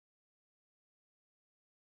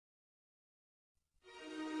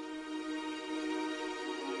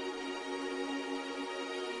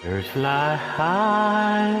Birds fly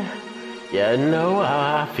high, you know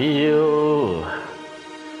how I feel.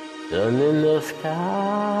 Sun in the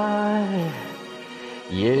sky,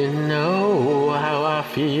 you know how I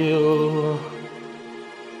feel.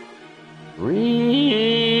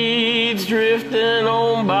 Reeds drifting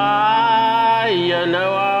on by, you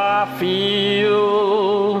know how I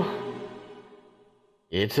feel.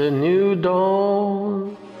 It's a new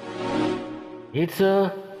dawn, it's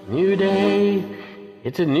a new day,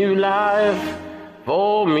 it's a new life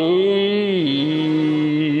for me,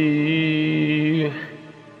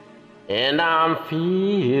 and I'm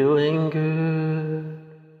feeling good.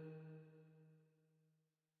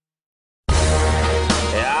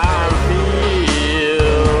 I'm feeling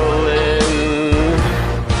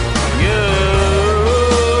good.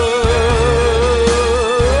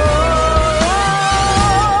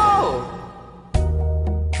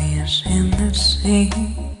 Fish in the sea,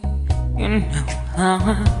 you know how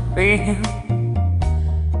I feel.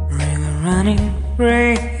 River running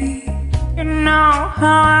free, you know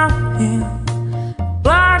how I feel.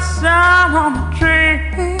 Blossom on the tree,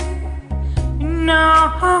 you know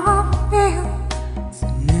how I feel. It's a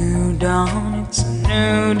new dawn, it's a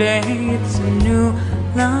new day, it's a new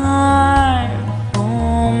life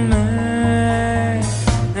for me,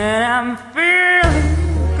 and I'm feeling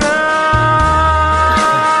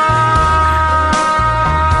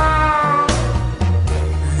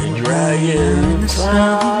Dragon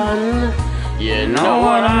sun, you know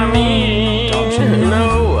what I mean. Don't you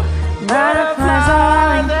know? Butterflies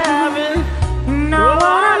are in heaven, you know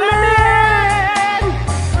what I mean.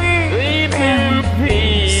 Sleep in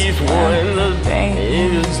peace when the day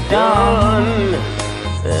is done.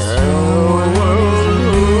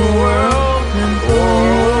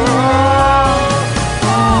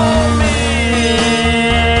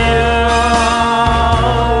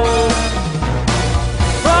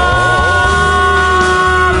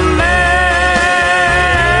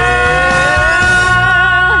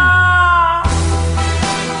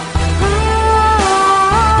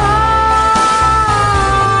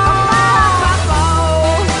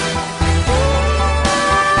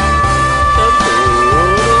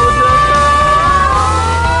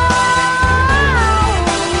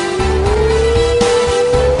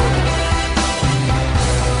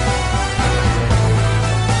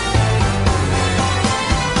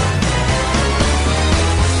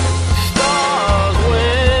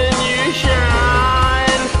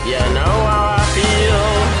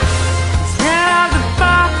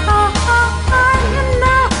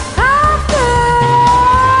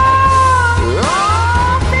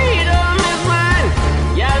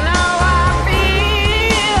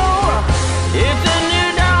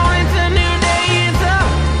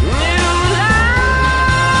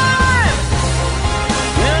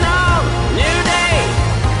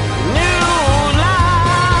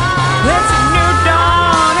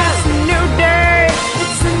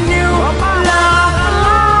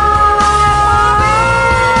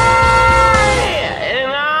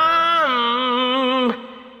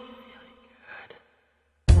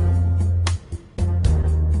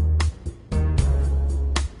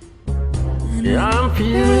 I'm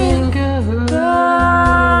feeling